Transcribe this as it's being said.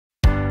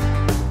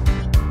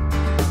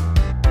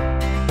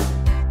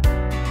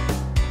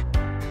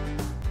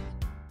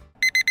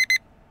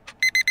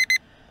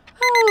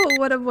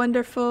what a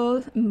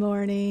wonderful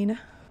morning.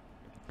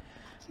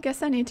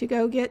 Guess I need to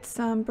go get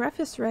some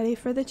breakfast ready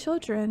for the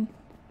children.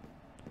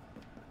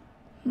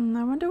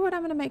 I wonder what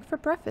I'm gonna make for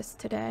breakfast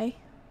today.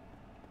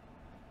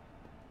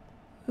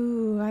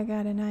 Ooh, I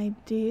got an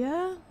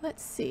idea.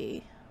 Let's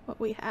see what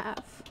we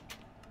have.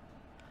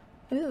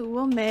 Ooh,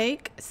 we'll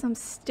make some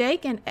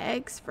steak and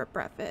eggs for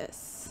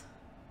breakfast.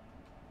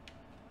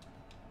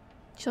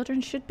 Children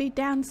should be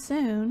down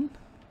soon.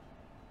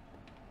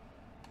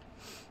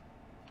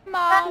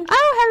 Mom.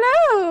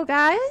 Oh, hello,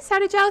 guys. How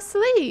did y'all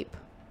sleep?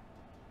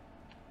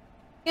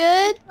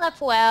 Good.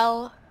 Slept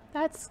well.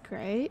 That's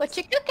great. What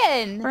you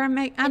cooking? I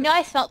know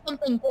I smelled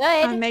something good.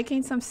 I'm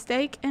making some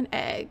steak and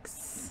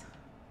eggs.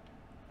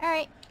 All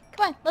right.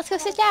 Come on. Let's go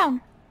sit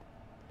down.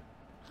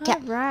 All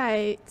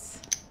right.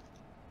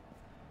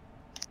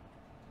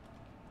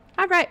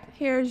 All right.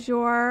 Here's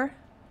your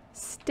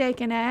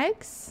steak and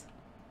eggs.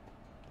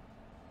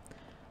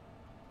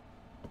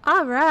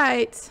 All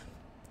right.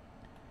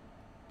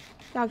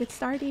 Y'all get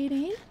started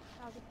eating.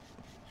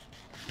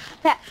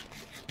 Yeah.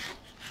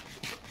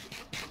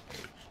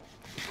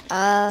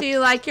 Do you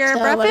like your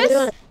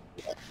breakfast?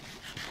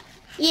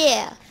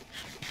 Yeah.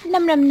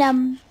 Num num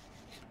num.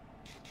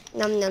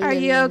 Num num. Are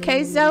you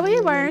okay,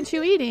 Zoe? Why aren't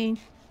you eating?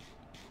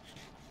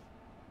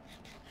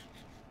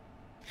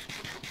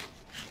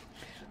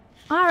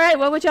 All right.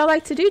 What would y'all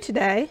like to do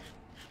today?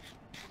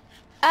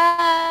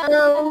 How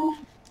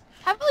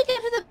about we go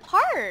to the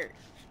park?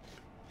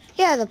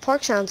 Yeah, the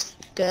park sounds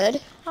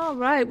good. All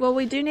right. Well,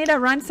 we do need to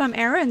run some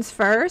errands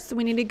first.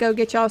 We need to go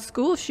get y'all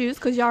school shoes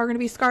because y'all are going to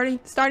be starting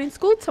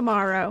school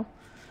tomorrow.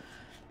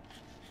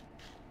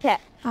 Yeah.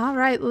 All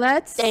right.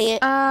 Let's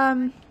get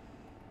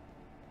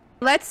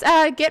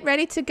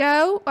ready to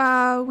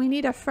go. We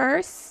need to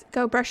first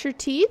go brush your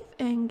teeth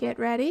and get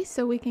ready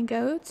so we can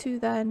go to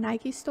the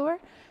Nike store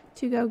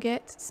to go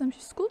get some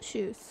school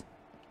shoes.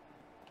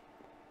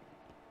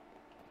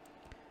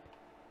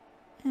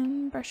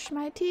 And brush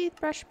my teeth.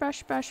 Brush,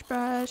 brush, brush,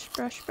 brush,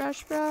 brush,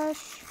 brush,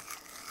 brush.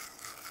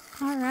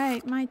 All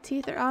right, my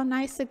teeth are all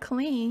nice and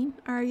clean.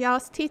 Are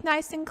y'all's teeth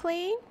nice and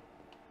clean,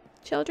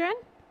 children?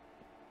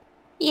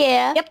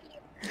 Yeah. Yep.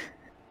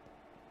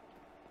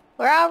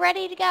 We're all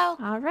ready to go.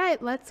 All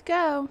right, let's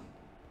go.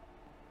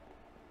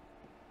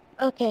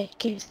 Okay.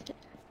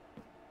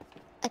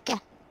 Okay.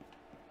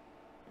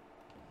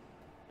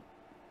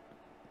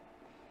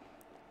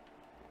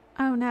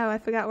 Oh no, I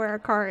forgot where our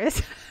car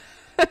is.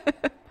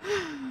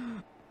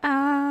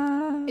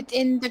 It's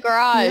in the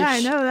garage. Yeah,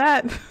 I know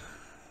that.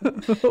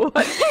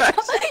 What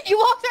You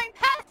walked right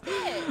past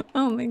it.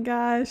 Oh my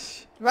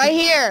gosh. Right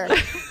here.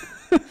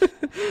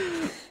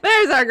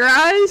 There's our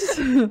garage.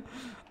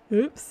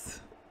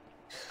 Oops.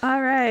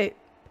 All right.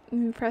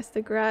 Let me press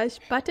the garage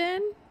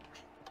button.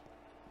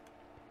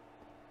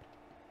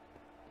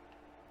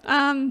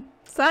 Son,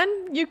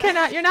 you're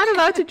not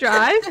allowed to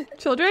drive.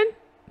 Children.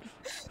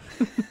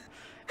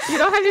 You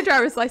don't have your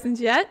driver's license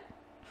yet.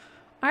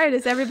 All right,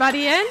 is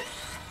everybody in?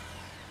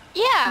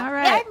 Yeah. All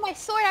right. I have my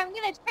sword. I'm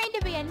gonna train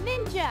to be a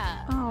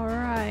ninja. All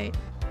right.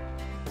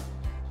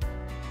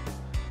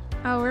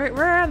 Oh,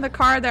 we're on the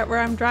car where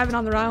I'm driving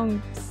on the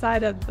wrong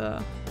side of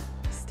the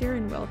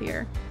steering wheel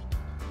here.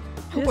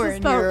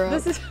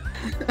 This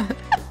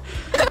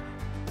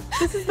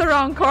is the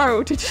wrong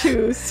car to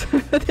choose for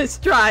this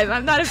drive.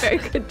 I'm not a very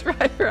good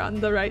driver on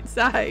the right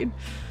side.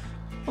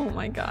 Oh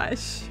my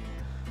gosh.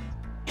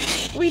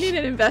 We need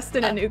to invest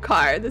in a new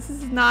car. This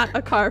is not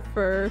a car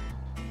for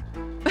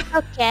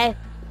Okay.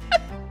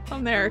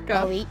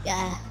 America.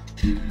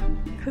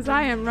 Because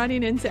I am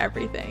running into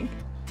everything.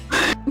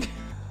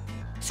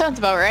 Sounds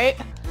about right.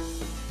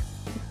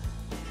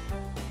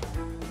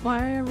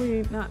 Why are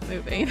we not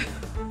moving?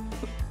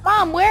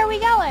 Mom, where are we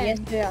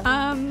going? To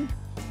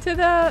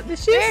the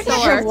shoe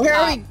store. Where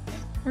are we?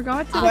 We're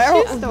going to the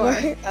shoe store.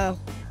 Oh.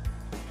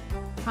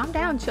 Calm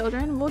down,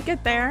 children. We'll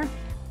get there.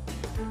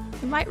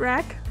 We might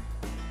wreck.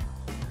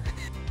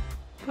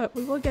 But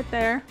we will get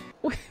there.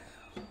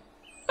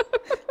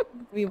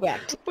 We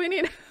wrecked. We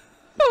need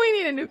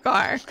a new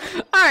car.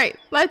 All right,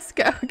 let's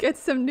go get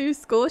some new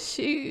school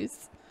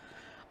shoes.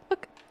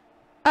 Look,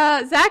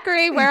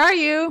 Zachary, where are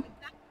you?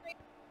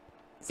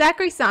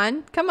 Zachary,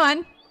 son, come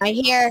on. Right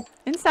here.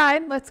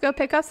 Inside. Let's go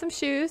pick up some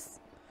shoes.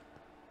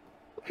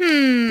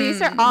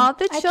 These are all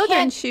the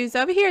children's shoes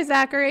over here,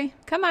 Zachary.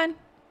 Come on.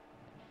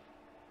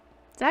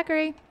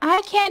 Zachary.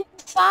 I can't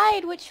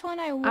decide which one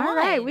I want. All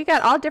right, we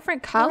got all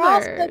different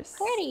colors. They're all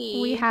so pretty.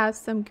 We have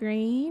some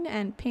green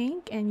and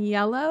pink and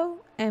yellow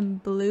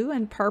and blue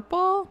and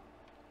purple.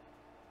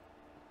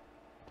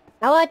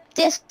 I want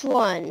this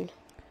one.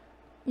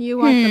 You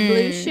want the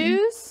blue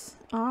shoes?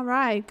 All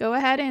right, go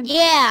ahead and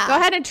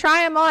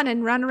try them on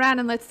and run around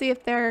and let's see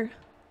if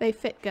they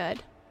fit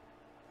good.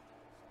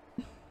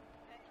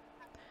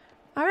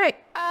 All right.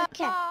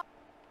 Okay.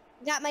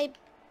 Got my.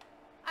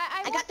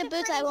 I got the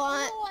boots I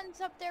want. Ones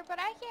up there, but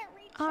I can't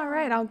reach All them.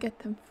 right, I'll get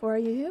them for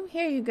you.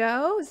 Here you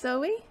go,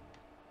 Zoe.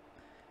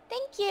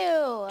 Thank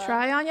you.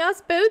 Try on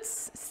y'all's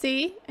boots,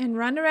 see, and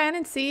run around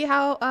and see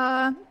how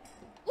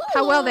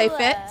well they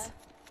fit.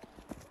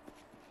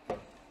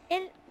 It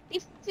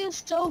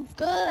Feels so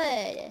good.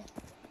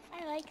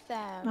 I like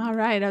them. All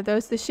right, are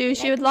those the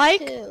shoes you would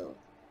like? Too.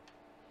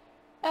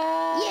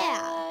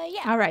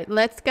 Yeah. All right,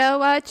 let's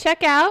go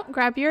check out.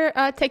 Grab your,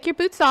 take your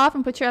boots off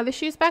and put your other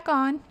shoes back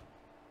on.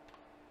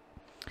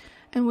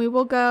 And we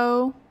will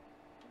go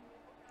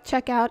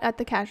check out at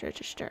the cash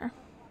register.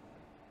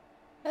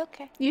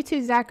 Okay. You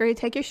too, Zachary.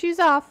 Take your shoes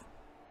off.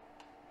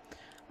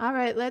 All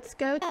right, let's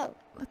go. Oh.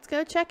 Let's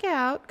go check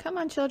out. Come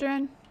on,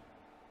 children.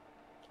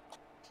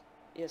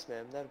 Yes,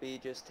 ma'am. That'll be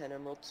just 10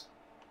 emeralds.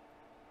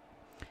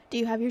 Do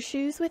you have your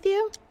shoes with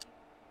you?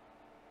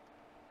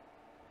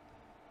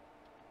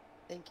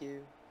 Thank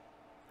you.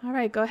 All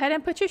right, go ahead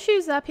and put your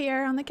shoes up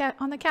here on the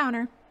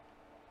counter.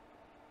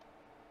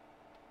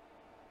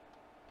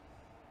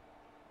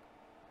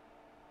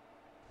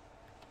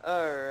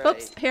 Alright.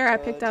 Oops, here I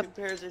picked up 2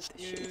 pairs of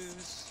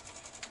shoes.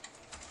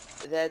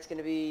 That's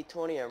gonna be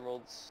 20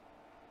 emeralds.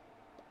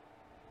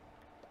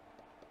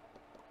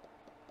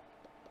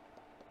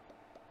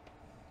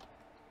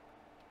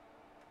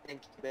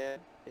 Thank you, ma'am.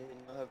 And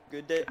you'll have a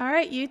good day. All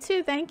right, you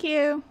too. Thank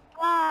you.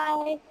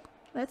 Bye.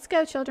 Let's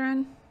go,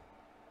 children.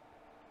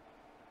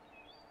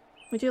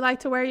 Would you like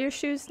to wear your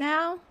shoes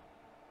now?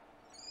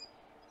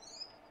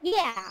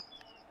 Yeah.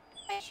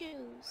 My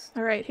shoes.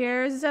 All right,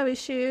 here's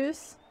Zoe's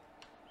shoes.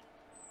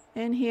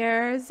 And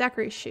here's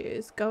Zachary's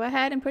shoes. Go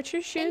ahead and put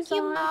your shoes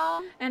Thank you, on.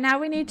 Mom. And now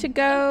we need to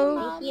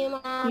go. Thank you,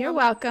 Mom. You're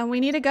welcome. We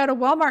need to go to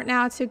Walmart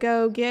now to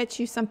go get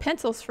you some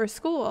pencils for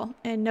school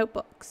and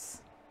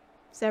notebooks.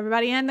 Is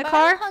everybody in the But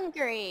car? I'm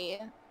hungry.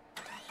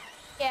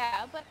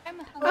 Yeah, but I'm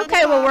hungry.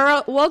 Okay,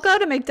 well we'll go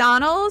to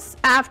McDonald's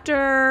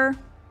after.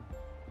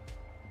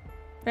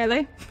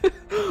 Really?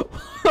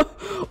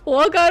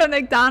 We'll go to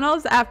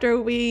McDonald's after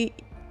we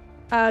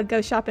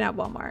go shopping at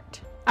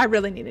Walmart. I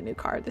really need a new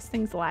car. This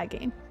thing's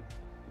lagging.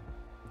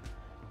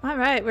 All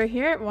right, we're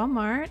here at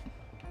Walmart.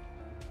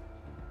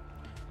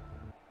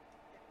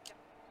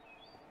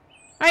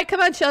 All right,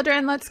 come on,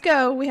 children, let's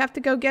go. We have to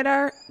go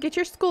get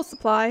your school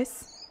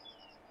supplies.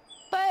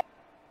 But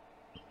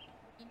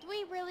do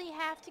we really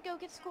have to go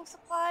get school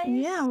supplies?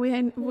 Yeah, we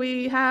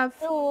have.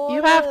 Oh,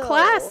 You have no.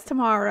 class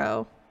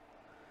tomorrow.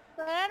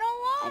 But I don't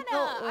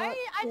wanna.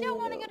 I don't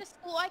want to to. go to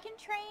school. I can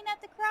train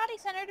at the karate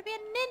center to be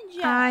a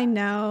ninja. I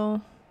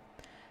know.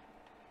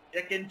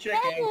 Chicken,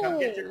 come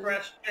get your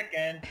fresh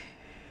chicken.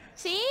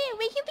 See,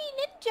 we can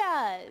be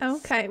ninjas.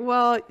 Okay,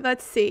 well,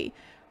 let's see.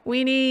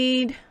 We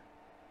need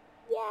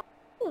Yeah.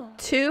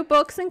 2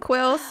 books and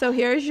quills, so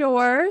here's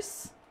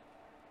yours.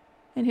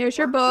 And here's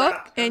your Pork book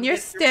chops, and come your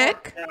get your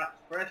pork stick. chops,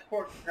 fresh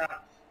pork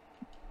chops.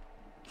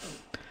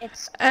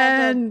 It's called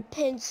And- a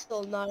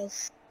pencil, not a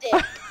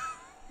stick.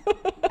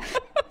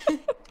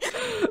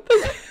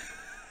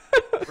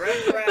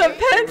 Fresh rabbits. we were just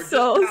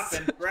pencils.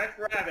 chopping Fresh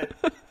rabbits.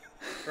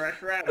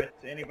 Fresh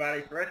rabbits.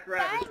 Anybody? Fresh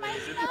rabbits. my we were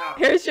just stuff.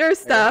 chopping. Here's your They were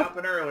stuff.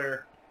 chopping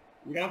earlier.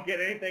 You don't get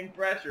anything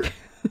fresher.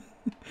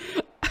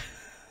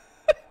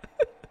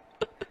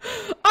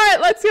 All right,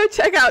 let's go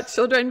check out,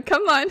 children.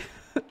 Come on.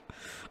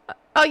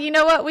 Oh, you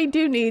know what? We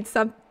do need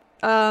some.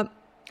 Wait.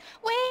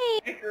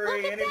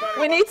 Bakery, anybody We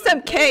want need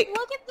some cake.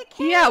 Look at the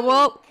cake. Yeah,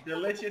 well,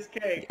 delicious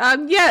cake?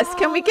 yes.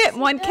 Can we Oh, get so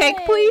one cake,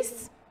 good.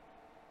 please?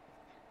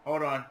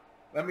 Hold on.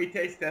 Let me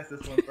taste test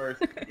this one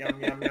first.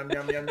 Yum, yum, yum,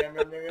 yum, yum, yum, yum,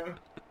 yum, yum.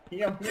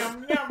 Yum,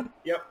 yum, yum.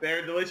 Yep,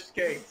 they're delicious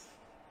cakes.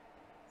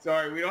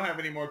 Sorry, we don't have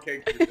any more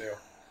cakes for sale.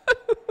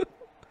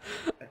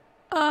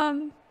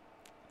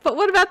 But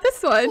what about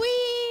this one?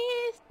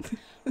 Please.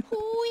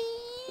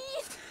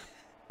 Please.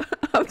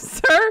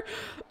 Sir,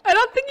 I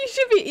don't think you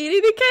should be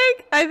eating the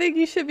cake. I think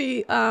you should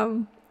be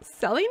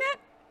selling it.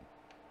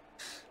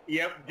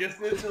 Yep,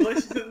 just as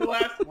delicious as the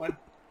last one.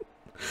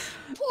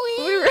 Please.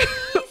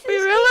 We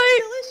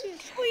really.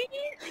 Delicious. Please.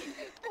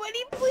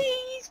 Pretty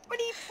please.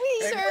 Pretty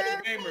please, Hey,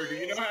 sir. Mr. Gamer, do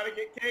you know how to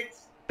get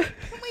cakes? Can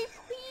we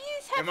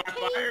please have Am I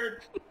cake?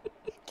 fired?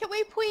 Can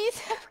we please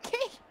have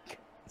cake?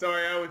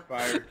 Sorry, I was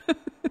fired.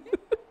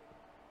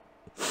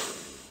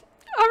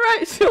 All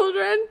right,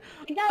 children.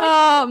 I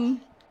got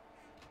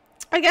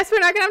I guess we're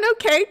not gonna have no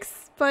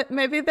cakes, but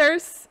maybe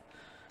there's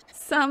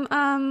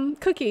some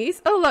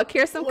cookies. Oh, look,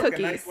 here's some Look, cookies.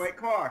 a nice white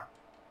car.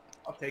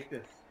 I'll take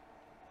this.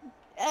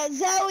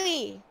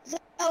 Zoe.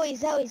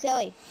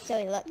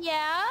 Zoe, look.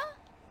 Yeah?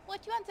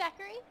 What do you want,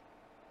 Zachary?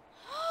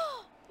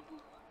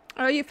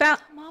 Oh, you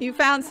Mom,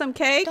 found some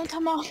cake? Don't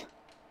tell Mom.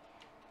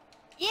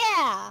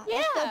 Yeah.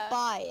 Let's go Yeah.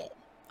 buy it.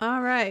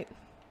 All right.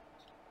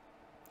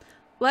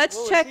 Let's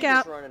What was check he out.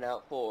 just running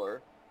out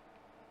for?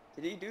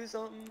 Did he do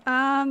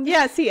something?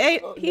 Yes, he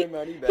ate. Oh, He never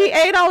mind, he's he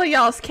back. ate all of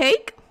y'all's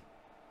cake.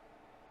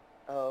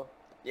 Oh,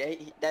 yeah,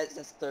 that's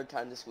the 3rd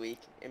time this week.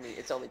 I mean,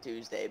 it's only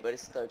Tuesday, but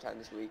it's the 3rd time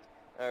this week.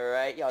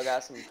 Alright, y'all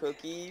got some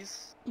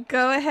cookies,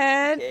 Go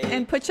ahead Okay.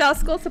 and put y'all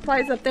school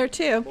supplies up there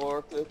too.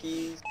 more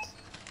cookies.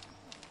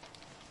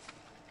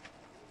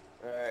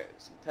 Alright,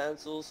 some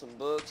pencils, some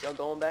books. Y'all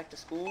going back to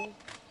school?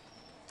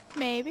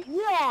 Maybe.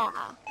 Yeah.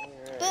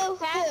 Alright.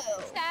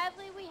 Boo-hoo.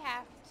 Sadly, we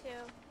have to.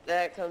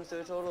 That comes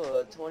to a total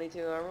of 22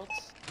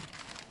 emeralds.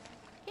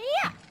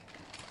 Yeah.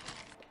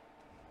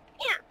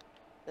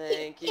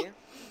 Thank you.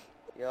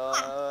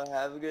 Y'all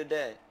have a good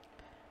day.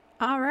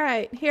 All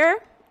right, here.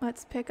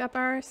 Let's pick up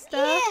our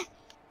stuff.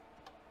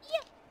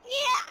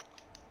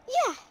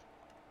 Yeah.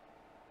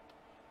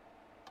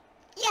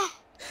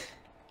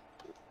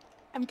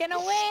 I'm gonna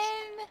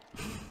win.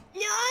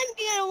 No, I'm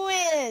gonna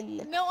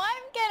win. No,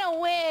 I'm gonna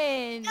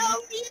win. No,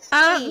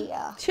 me.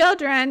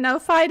 Children, no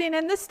fighting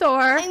in the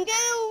store. I'm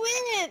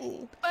gonna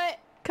win. But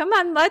Come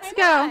on, let's why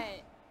go. not?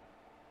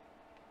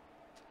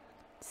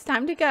 It's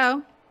time to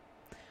go.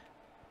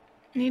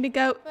 Need to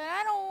go. But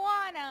I don't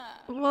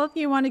wanna. Well,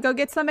 you want to go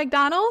get some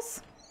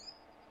McDonald's?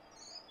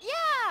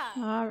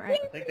 Yeah. All right.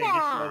 I think they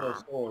just throw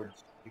those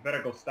swords. You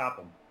better go stop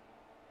them.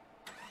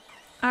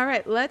 All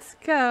right, let's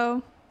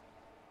go.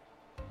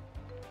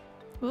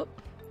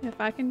 Whoop,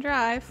 if I can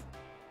drive.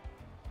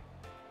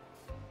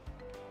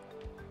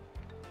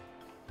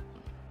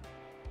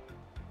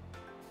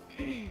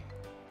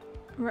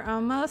 We're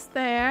almost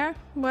there.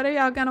 What are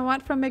y'all gonna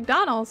want from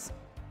McDonald's?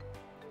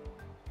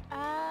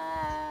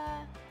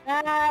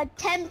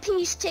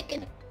 10-piece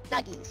chicken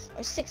nuggets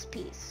or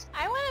 6-piece.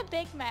 I want a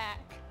Big Mac.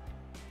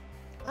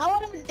 I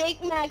want a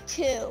Big Mac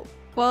too.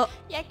 Well,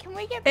 Yeah, can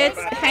we get Big it's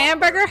Mac?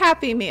 hamburger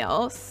Happy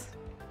Meals.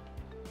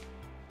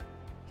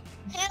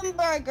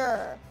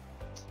 Hamburger.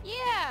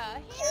 Yeah,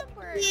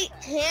 hamburger.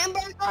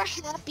 Hamburger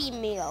Happy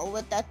Meal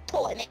with a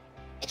toy in it.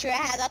 Make sure it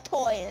has a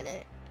toy in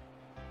it.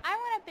 I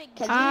want a Big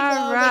Cause Mac. you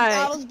know Alright.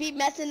 McDonald's be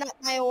messing up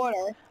my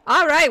order.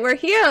 All right, we're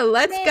here.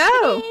 Let's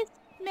go.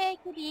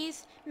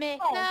 Micketies, Micketies,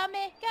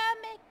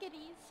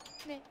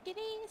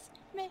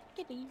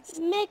 Micketies.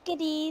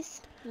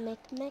 Micketies. Mick.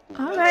 All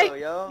Hello, right.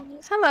 y'all.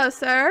 Hello,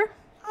 sir.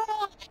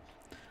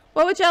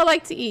 What would y'all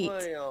like to eat?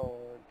 What do y'all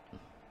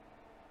want?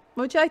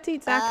 What would you like to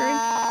eat,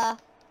 Zachary?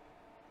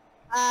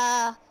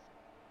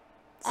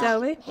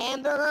 Zoe?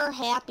 Hamburger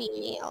Happy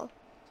Meal.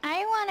 I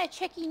want a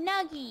chicken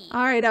nugget.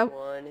 All right.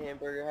 One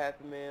hamburger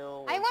Happy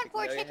Meal. I one want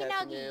 4 nugget chicken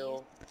Happy nuggets.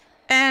 Meal,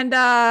 And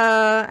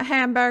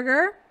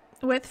hamburger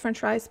with French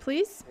fries,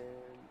 please.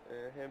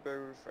 and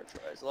hamburger, French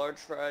fries, large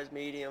fries,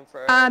 medium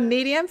fries.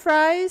 Medium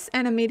fries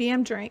and a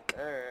medium drink.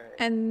 All right.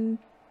 And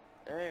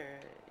All right.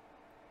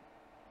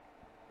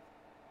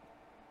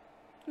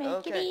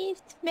 Micketies,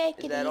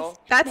 Is that all?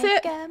 that's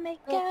it.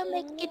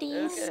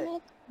 Micketies. Okay.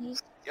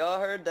 Y'all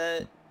heard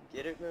that?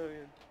 Get it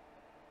moving.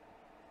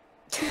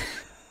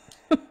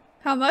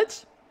 How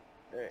much?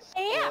 Alright.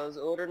 Yeah. His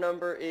order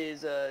number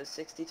is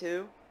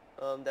 62.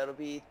 That'll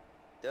be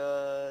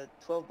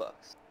 $12.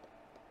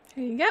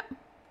 Here you go.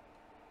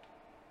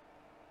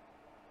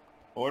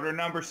 Order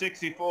number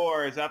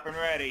 64 is up and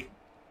ready.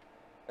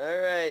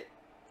 Alright.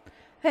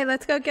 Hey,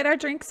 let's go get our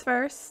drinks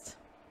first.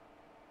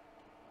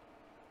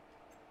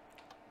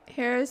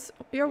 Here's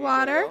your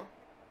water.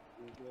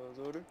 Here's y'all's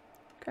order.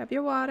 Grab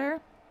your water.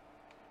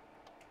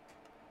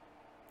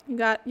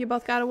 You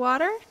both got a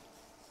water?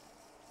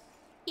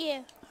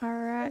 Yeah. All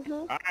right.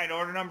 All right,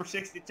 order number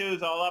 62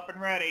 is all up and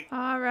ready.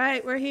 All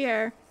right, we're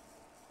here.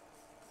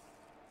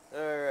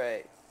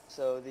 Alright.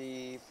 So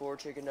the 4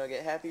 chicken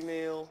nugget Happy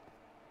Meal.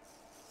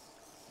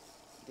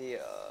 The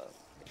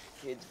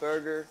kids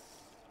burger.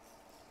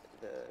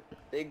 The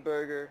big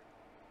burger.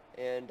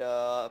 And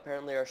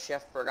apparently our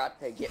chef forgot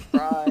to get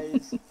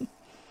fries.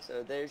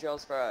 So there's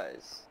y'all's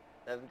fries.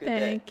 Have a good day.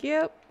 Thank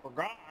you.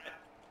 Forgot.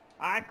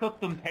 I cooked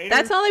them taters.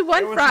 That's only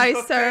one There was some fries,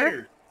 cooked sir.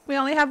 taters. We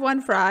only have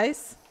one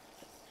fries.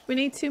 We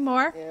need 2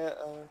 more. Yeah,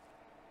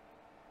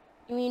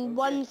 I mean, Okay.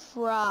 one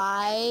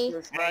fry.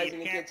 there's Hey, fries you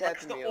and the can't kids touch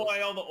Happy the Meals.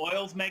 oil. The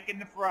oil's making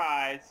the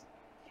fries.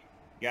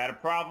 You got a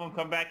problem?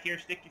 Come back here,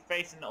 stick your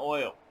face in the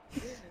oil.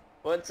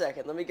 1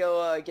 second, let me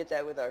go get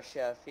that with our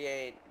chef. He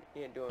ain't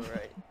doing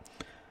right.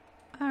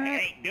 All I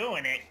right. ain't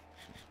doing it.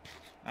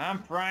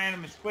 I'm frying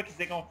them as quick as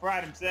they're gonna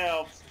fry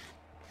themselves.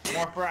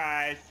 More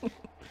fries.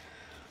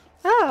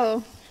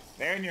 Oh,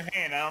 They're in your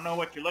hand. I don't know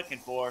what you're looking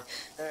for.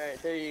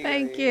 Alright, there you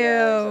Thank go. guys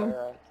you.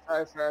 are,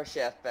 sorry for our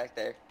chef back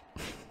there.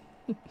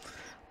 all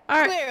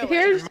right. Clearly.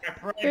 Here's My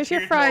friends, here's your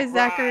more fries,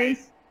 Zachary.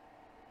 fries.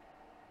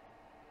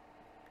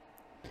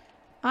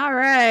 all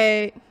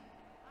right.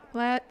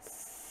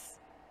 Let's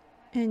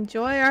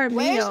enjoy our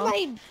Where's meal.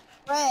 my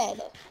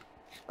bread?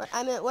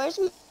 I mean, where's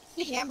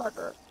my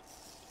hamburger?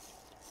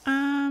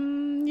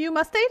 You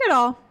must eat it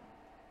all.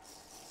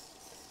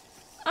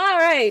 All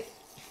right.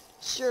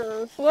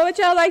 Sure. What would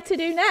y'all like to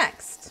do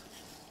next?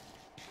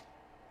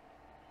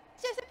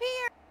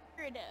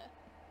 Disappeared.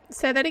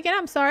 Say that again.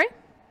 I'm sorry.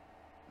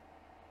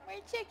 My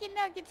chicken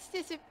nuggets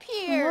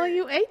disappeared. Well,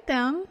 you ate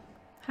them,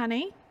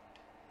 honey.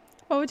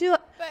 What would you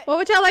But- What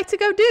would y'all like to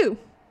go do?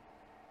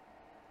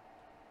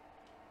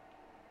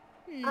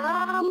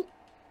 Can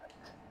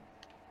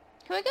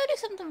we go do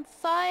something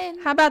fun?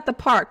 How about the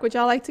park? Would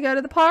y'all like to go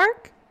to the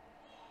park?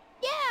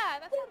 Yeah,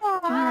 that's All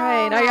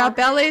right. Are y'all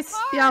bellies?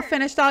 Y'all park.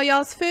 finished all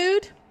y'all's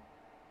food?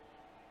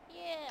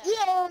 Yeah.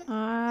 Yeah.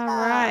 All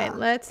right.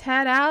 Let's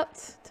head out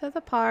to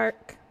the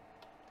park.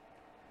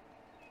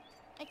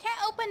 I can't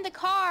open the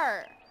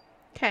car.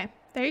 Okay.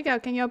 There you go.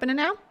 Can you open it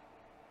now?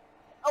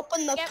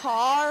 Open the Yep.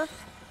 car.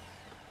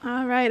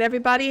 All right.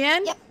 Everybody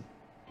in? Yep.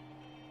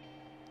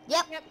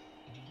 Yep. Yep.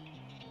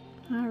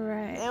 All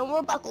right. And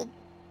we're buckled.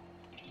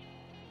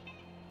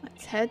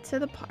 Let's head to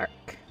the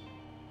park.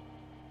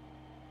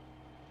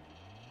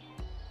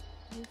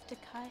 Move to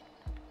cut.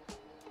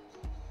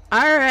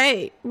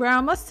 Alright, we're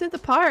almost to the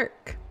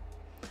park.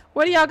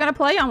 What are y'all gonna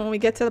play on when we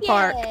get to the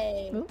park?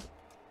 Ooh.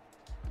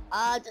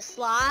 The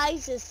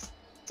slides, the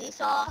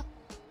seesaw.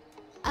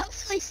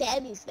 Hopefully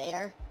Sammy's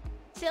there.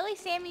 Silly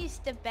Sammy's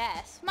the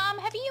best. Mom,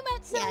 have you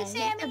met Silly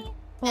Sammy?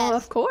 Well,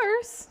 of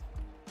course.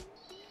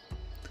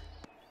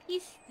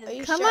 He's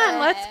the Come on,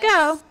 let's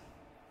go.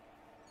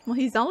 Well,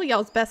 he's only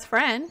y'all's best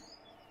friend.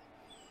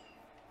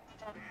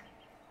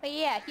 But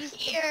yeah, he's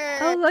Here.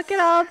 Oh, look at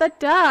all the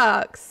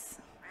ducks.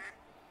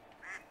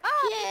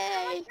 Oh,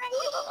 Yay.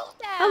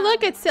 Oh,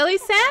 look, it's Silly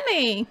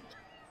Sammy.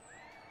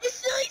 It's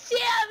Silly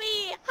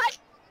Sammy. Hi,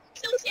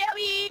 Silly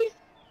Sammy.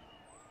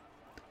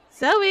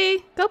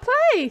 Zoe, go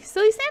play.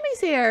 Silly Sammy's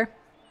here.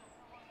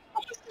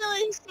 Hi,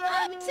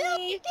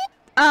 Silly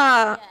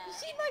Sammy.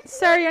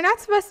 Sir, you're not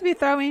supposed to be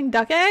throwing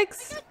duck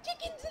eggs.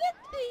 chickens and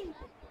everything.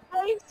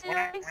 Hi,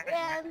 Silly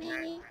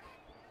Sammy.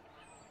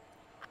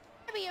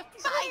 Be a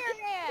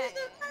fireman.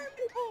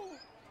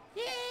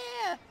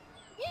 Yeah.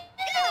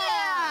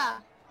 Yeah.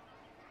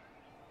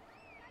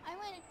 I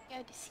want to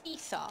go to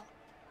seesaw.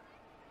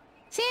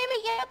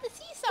 Sammy, get up the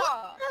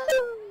seesaw.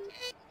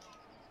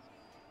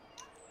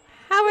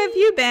 How have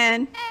you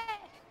been?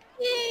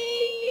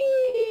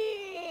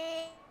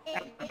 Man,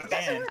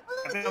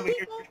 I've been over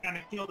here trying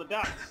to kill the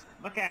ducks.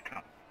 Look at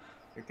them.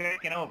 They're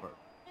taking over.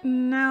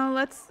 No,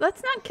 let's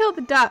not kill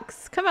the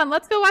ducks. Come on,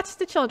 let's go watch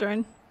the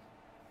children.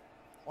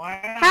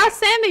 Why not? How's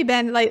Sammy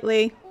been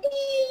lately?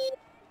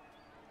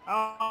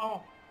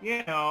 Oh,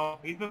 you know,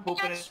 he's been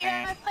pooping his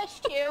pants. I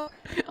pushed you.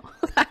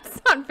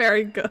 That's not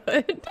very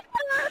good.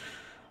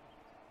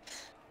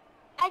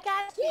 I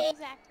got you,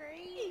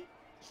 Zachary.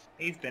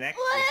 He's been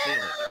extra silly.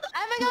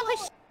 I'm gonna go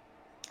push.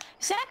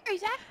 Zachary.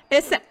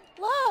 Is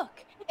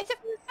Look, it's a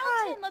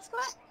fountain. Let's go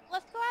ask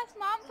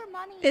Mom for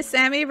money.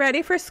 Sammy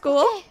ready for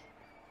school?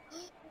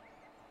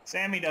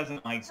 Sammy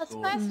doesn't like Let's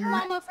school. go ask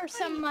Mama for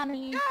some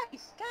money.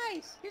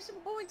 Guys, here's some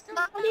boys.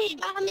 Mommy.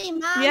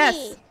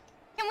 Yes.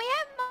 Can we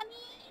have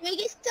money? Can we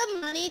get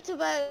some money to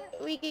buy?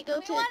 We could go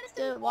to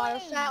the water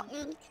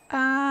fountain.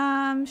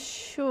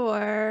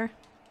 Sure.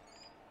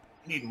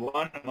 You need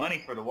one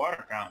money for the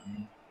water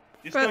fountain.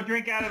 Just go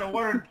drink out of the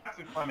water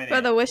for a minute.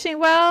 For the wishing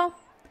well?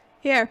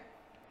 Here.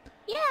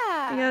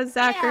 Yeah. Here goes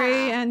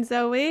Zachary yeah. and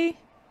Zoe.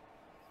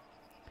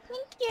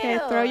 Thank you. Okay,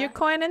 throw your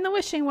coin in the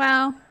wishing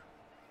well.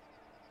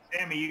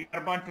 Sammy, you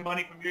got a bunch of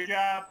money from your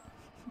job?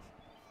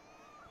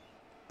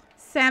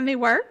 Sammy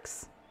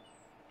works.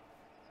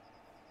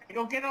 Hey,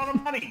 go get all the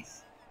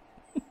monies.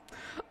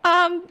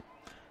 No,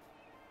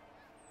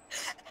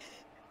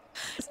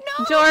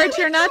 George,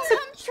 you're not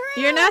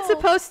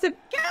supposed to.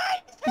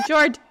 Guys,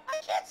 George.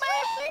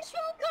 my wish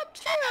will come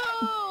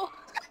true.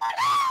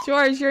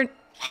 George,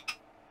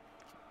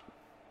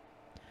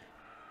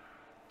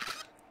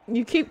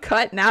 you keep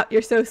cutting out.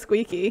 You're so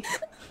squeaky.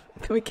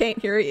 We can't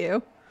hear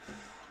you.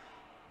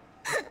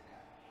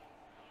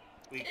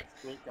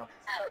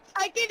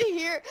 I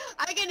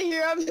can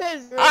hear him in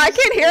his room. I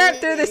can hear him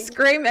through the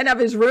screaming of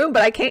his room,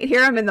 but I can't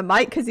hear him in the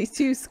mic because he's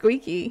too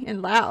squeaky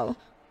and loud.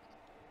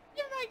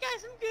 Yeah, my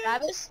guys, I'm good.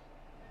 Travis?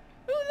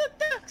 Ooh, look,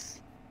 ducks.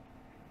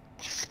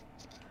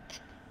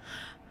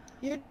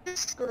 You're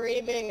just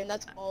screaming, and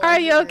that's all. Are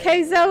you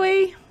okay,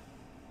 Zoe?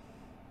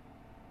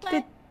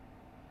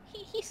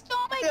 He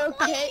stole my coin.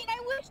 Okay. I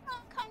wish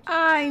Mom come true.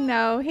 I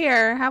know.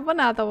 Here, have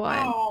another one.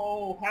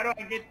 Oh, how do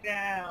I get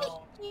down?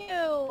 Thank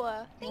you.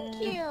 Thank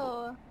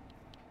you.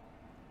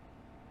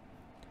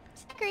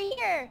 Zachary,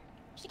 here.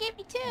 She gave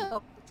me 2.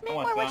 Let's make I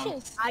more want some.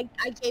 wishes.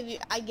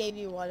 I gave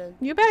you one.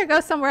 You better go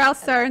somewhere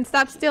else, sir, and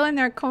stop stealing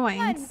their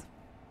coins.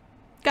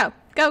 Go.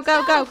 Go,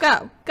 go, go,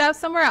 go. Go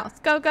somewhere else.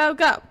 Go, go,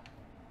 go.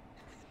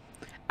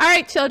 All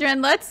right,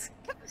 children, let's...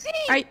 Come see.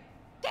 All right.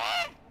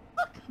 Dad,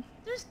 look.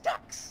 There's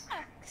ducks.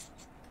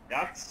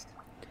 Ducks?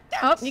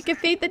 Oh, you can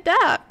feed the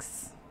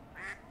ducks.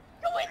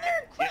 Go in there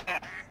and quick. Yeah.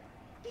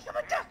 Become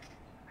a duck.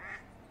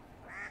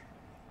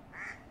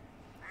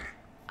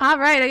 All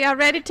right, are y'all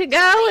ready to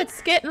go?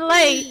 It's getting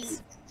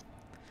late.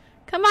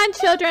 Come on,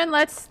 children,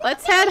 let's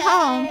head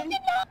home.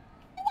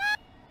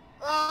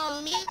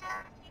 Me.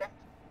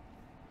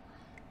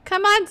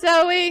 Come on,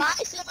 Zoe.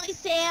 Bye, Silly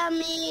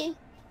Sammy.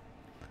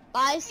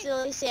 Bye,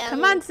 Silly Sammy.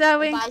 Come on,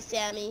 Zoe. Bye,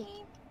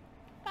 Sammy.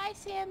 Bye,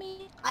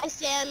 Sammy. Bye,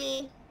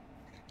 Sammy.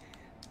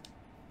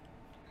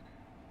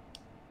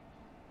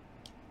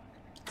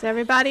 Is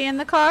everybody in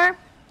the car?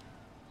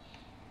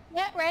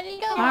 Yeah, ready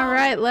to go. All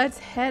right, let's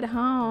head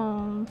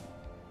home.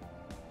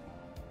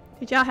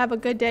 Did y'all have a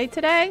good day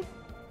today?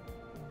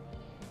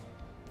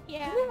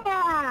 Yeah.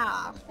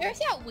 Yeah. There's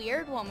that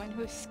weird woman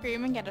who was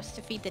screaming at us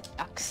to feed the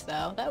ducks,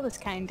 though. That was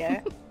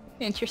kinda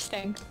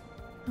interesting.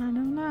 I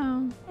don't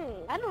know.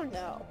 I don't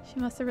know. She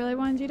must have really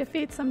wanted you to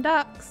feed some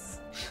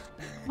ducks.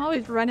 I'm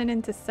always running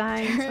into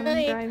signs when I'm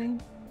Really?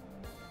 driving.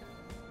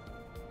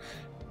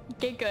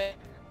 Okay, good.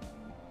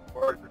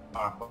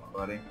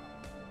 Buddy.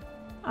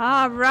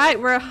 All right,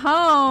 we're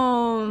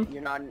home.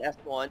 You're not an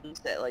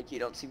F1 that like you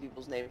don't see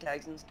people's name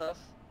tags and stuff.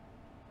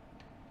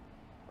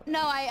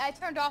 No, I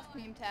turned off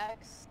name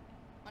tags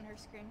on her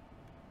screen.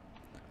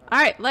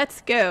 Alright,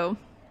 let's go.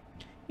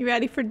 You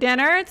ready for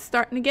dinner? It's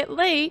starting to get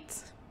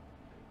late.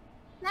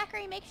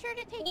 Zachary, make sure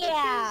to take your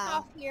shoes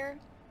off here.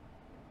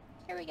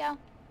 Here we go.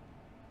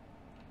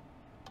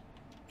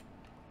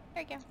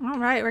 There we go.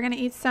 Alright, we're gonna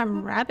eat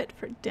some rabbit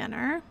for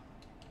dinner.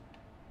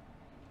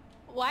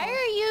 Why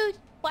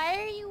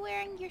are you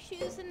wearing your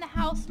shoes in the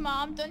house,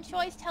 Mom? Don't you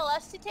always tell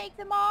us to take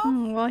them off?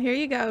 Well, here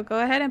you go. Go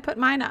ahead and put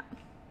mine up.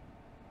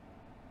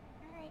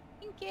 Alright,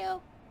 thank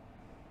you.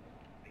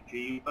 Make sure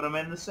you put them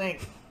in the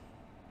sink.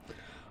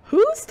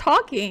 Who's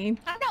talking?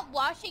 I'm not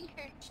washing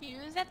her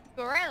shoes. That's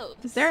gross.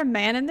 Is there a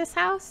man in this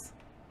house?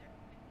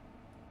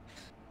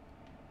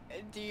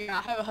 Do you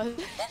not have a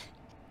husband?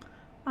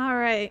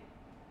 Alright.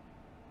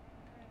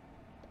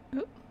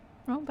 Oop,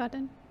 wrong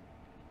button.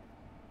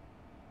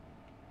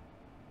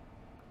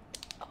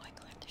 Oh, I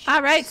clicked the shoes.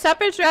 Alright,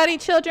 supper's ready,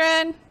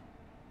 children.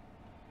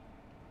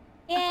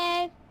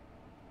 Yeah.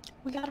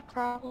 We got a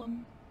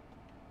problem.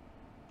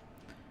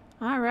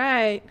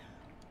 Alright.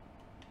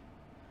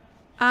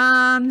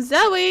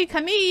 Zoe,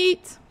 come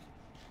eat.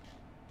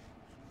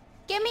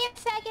 Give me a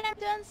second. I'm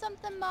doing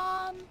something,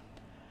 Mom.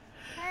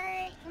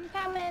 Alright, I'm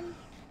coming.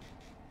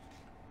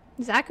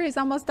 Zachary's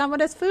almost done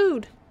with his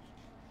food.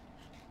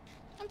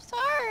 I'm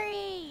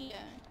sorry.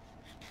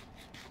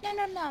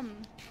 No.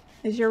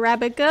 Is your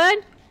rabbit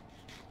good?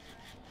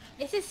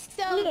 This is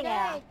so good.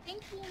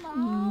 Thank you,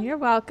 Mom. You're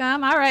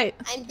welcome. Alright.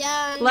 I'm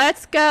done.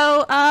 Let's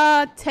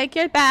go, take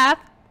your bath.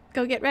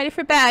 Go get ready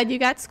for bed. You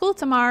got school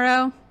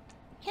tomorrow.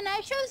 Can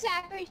I show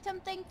Zachary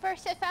something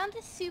first? I found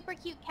this super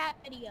cute cat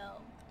video.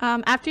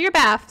 After your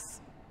baths.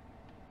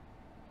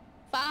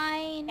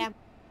 Fine. Yeah.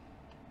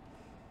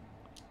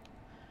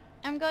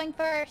 I'm going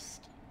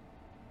first.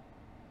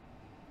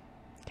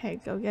 Okay,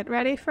 go get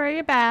ready for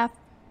your bath.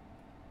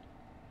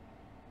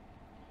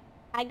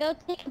 I go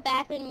take a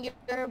bath in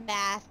your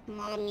bath,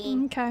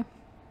 Mommy. Okay.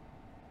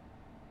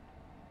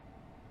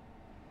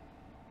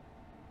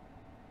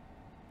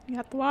 You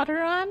got the water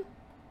on?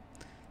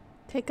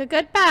 Take a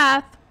good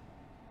bath.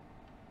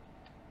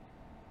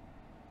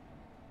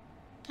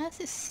 This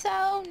is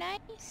so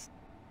nice.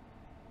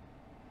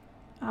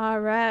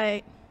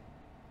 Alright.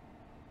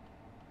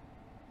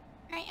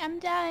 Alright, I'm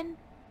done.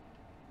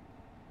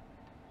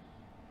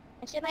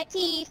 Brushing my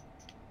teeth.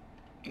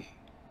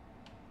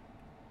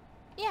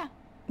 Yeah.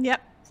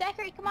 Yep.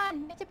 Zachary, come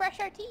on. We have to brush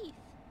our teeth.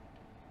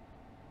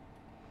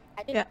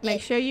 Yep,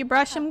 make sure you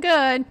brush them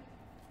good.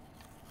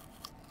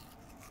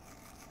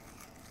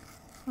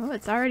 Oh,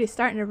 it's already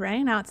starting to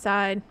rain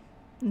outside.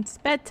 It's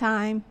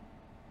bedtime.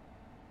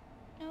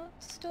 No,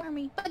 it's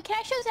stormy. But can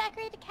I show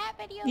Zachary the cat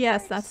video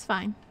Yes, first? that's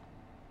fine.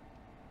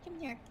 Come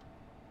here.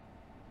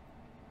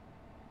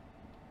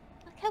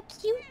 Look how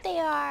cute they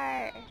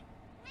are.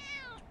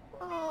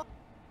 Oh,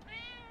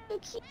 so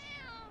cute.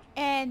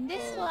 And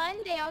this one,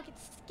 they all get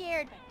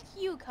scared by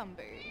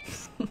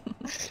cucumbers.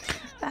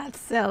 That's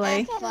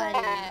silly. That's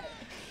funny.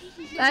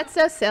 That's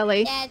so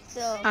silly. That's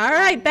so All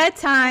right,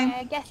 bedtime.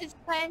 I guess it's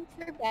time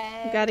for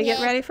bed. You gotta get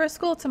ready for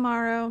school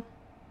tomorrow.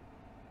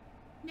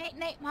 Night,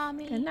 night,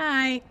 Mommy. Good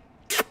night.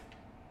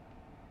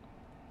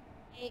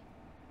 Night.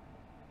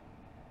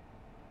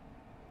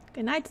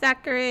 Good night,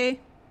 Zachary.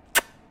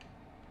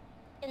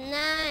 Good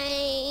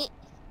night.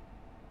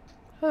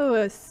 Oh,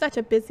 it was such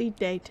a busy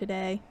day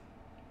today.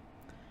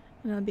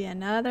 And it'll be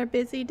another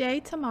busy day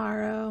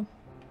tomorrow.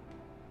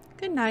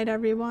 Good night,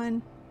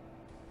 everyone.